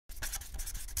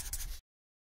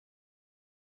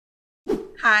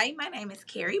Hi, my name is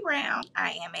Keri Brown.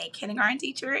 I am a kindergarten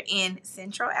teacher in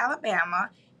Central Alabama,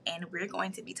 and we're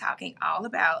going to be talking all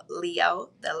about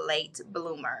Leo, the late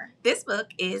bloomer. This book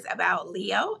is about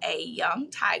Leo, a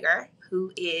young tiger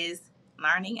who is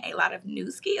learning a lot of new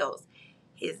skills.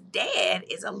 His dad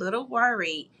is a little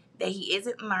worried that he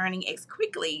isn't learning as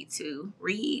quickly to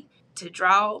read, to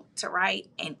draw, to write,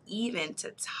 and even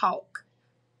to talk.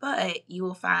 But you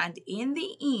will find in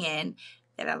the end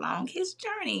that along his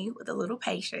journey with a little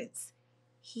patience,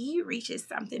 he reaches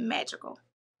something magical.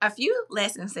 A few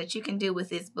lessons that you can do with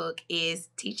this book is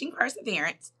teaching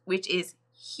perseverance, which is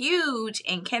huge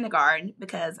in kindergarten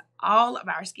because all of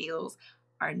our skills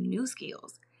are new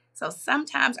skills. So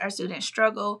sometimes our students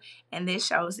struggle, and this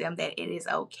shows them that it is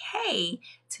okay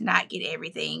to not get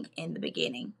everything in the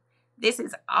beginning. This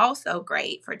is also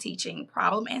great for teaching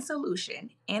problem and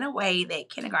solution in a way that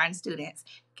kindergarten students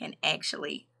can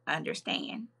actually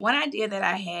understand. One idea that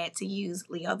I had to use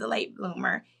Leo the Late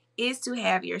Bloomer is to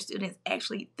have your students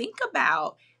actually think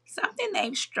about something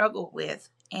they've struggled with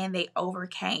and they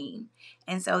overcame.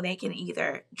 And so they can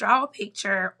either draw a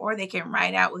picture or they can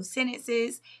write out with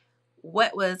sentences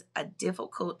what was a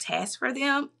difficult task for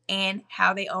them and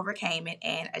how they overcame it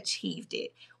and achieved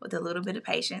it with a little bit of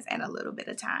patience and a little bit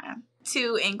of time.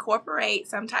 To incorporate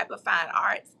some type of fine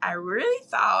arts, I really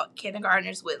thought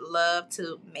kindergartners would love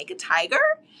to make a tiger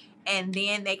and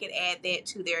then they could add that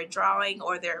to their drawing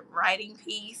or their writing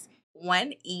piece.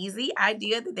 One easy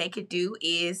idea that they could do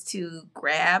is to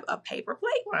grab a paper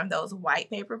plate, one of those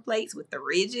white paper plates with the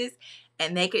ridges,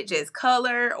 and they could just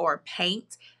color or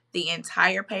paint the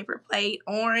entire paper plate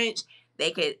orange.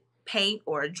 They could paint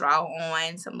or draw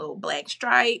on some little black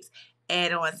stripes,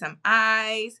 add on some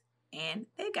eyes, and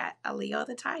they got a Leo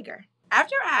the tiger.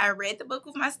 After I read the book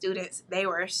with my students, they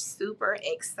were super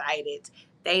excited.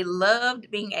 They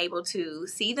loved being able to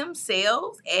see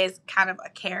themselves as kind of a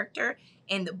character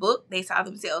in the book. They saw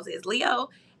themselves as Leo,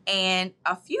 and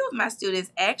a few of my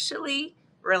students actually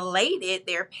related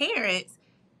their parents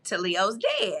to Leo's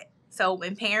dad. So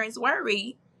when parents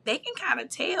worry, they can kind of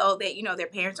tell that, their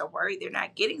parents are worried they're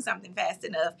not getting something fast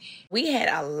enough. We had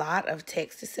a lot of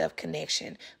text-to-self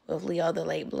connection with Leo the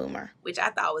Late Bloomer, which I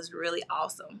thought was really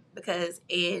awesome because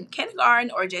in kindergarten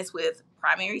or just with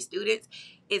primary students,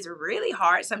 it's really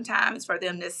hard sometimes for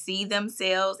them to see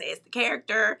themselves as the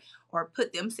character or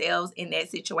put themselves in that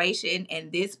situation.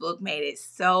 And this book made it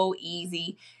so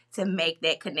easy to make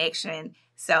that connection.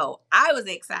 So I was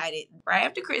excited. Right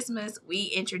after Christmas, we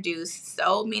introduced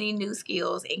so many new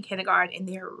skills in kindergarten, and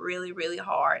they're really, really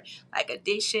hard. Like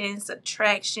addition,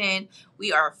 subtraction.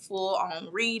 We are full on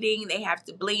reading. They have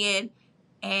to blend.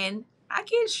 And I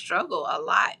kids struggle a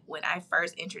lot when I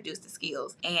first introduced the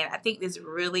skills. And I think this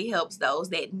really helps those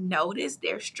that notice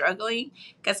they're struggling,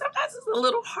 because sometimes it's a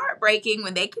little heartbreaking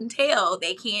when they can tell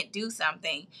they can't do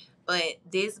something. But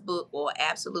this book will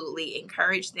absolutely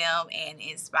encourage them and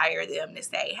inspire them to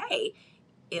say, hey,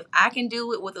 if I can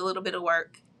do it with a little bit of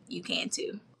work, you can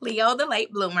too. Leo the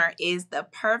Late Bloomer is the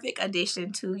perfect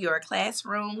addition to your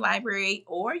classroom library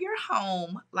or your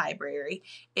home library.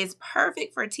 It's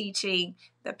perfect for teaching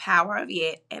the power of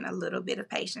yet and a little bit of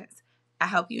patience. I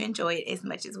hope you enjoy it as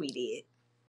much as we did.